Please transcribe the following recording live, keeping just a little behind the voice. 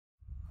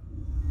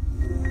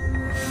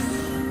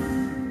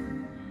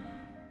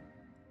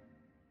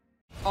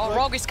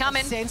Rogue is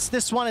coming. Sensed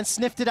this one and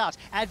sniffed it out.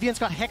 Advian's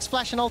got Hex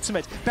Flash and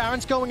Ultimate.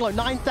 Baron's going low,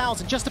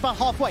 9,000, just about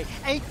halfway.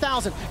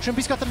 8,000.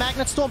 Shrimpy's got the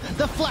Magnet Storm,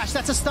 the Flash.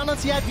 That's a stun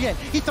onto Advian.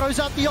 He throws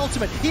out the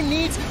Ultimate. He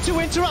needs to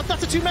interrupt.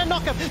 That's a two-man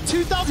knockup.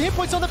 2,000 hit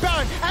points on the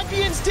Baron.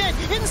 Advian's dead.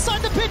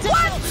 Inside the pit.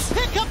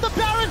 Pick up the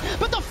Baron,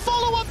 but the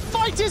follow-up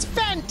fight is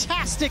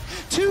fantastic.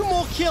 2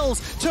 more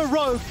kills to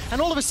Rogue,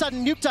 and all of a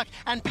sudden Nukeduck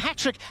and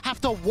Patrick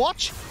have to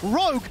watch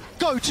Rogue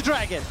go to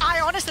Dragon. I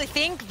honestly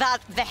think that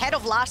the head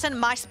of Larssen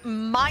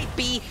might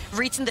be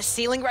reaching the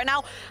ceiling right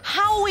now.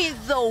 How in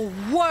the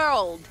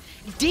world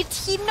did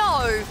he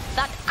know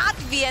that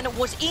Advian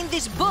was in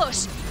this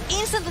bush?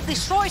 Instantly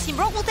destroys him.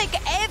 Rogue will take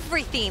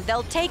everything.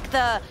 They'll take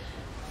the...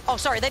 Oh,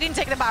 sorry, they didn't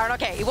take the Baron.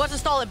 Okay, it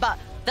wasn't stolen, but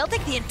they'll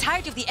take the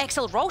entirety of the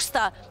XL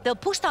roster. They'll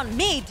push down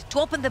mid to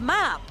open the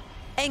map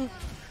and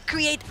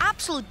create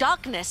absolute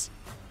darkness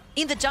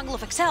in the jungle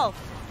of XL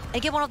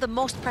and get one of the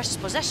most precious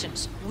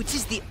possessions, which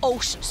is the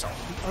Ocean Soul.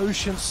 The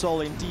Ocean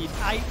Soul, indeed.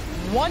 I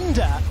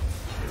wonder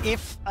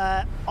if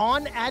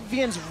on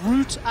Advian's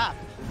route up,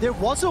 there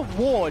was a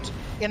ward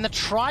in the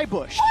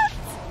Tri-Bush. What?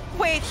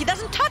 Wait, he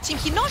doesn't touch him.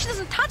 He knows he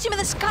doesn't touch him in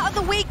the Scout of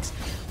the Weeks.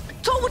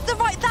 Toward the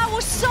right, that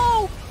was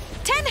so...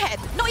 10 head,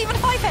 not even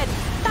 5 head.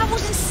 That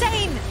was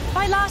insane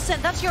by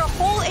Larssen. That's your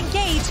whole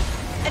engage.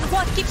 And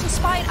what keeps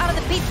Inspired out of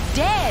the pit?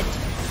 Dead.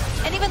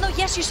 And even though,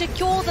 yes, you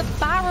secure the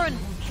Baron,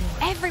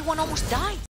 everyone almost died.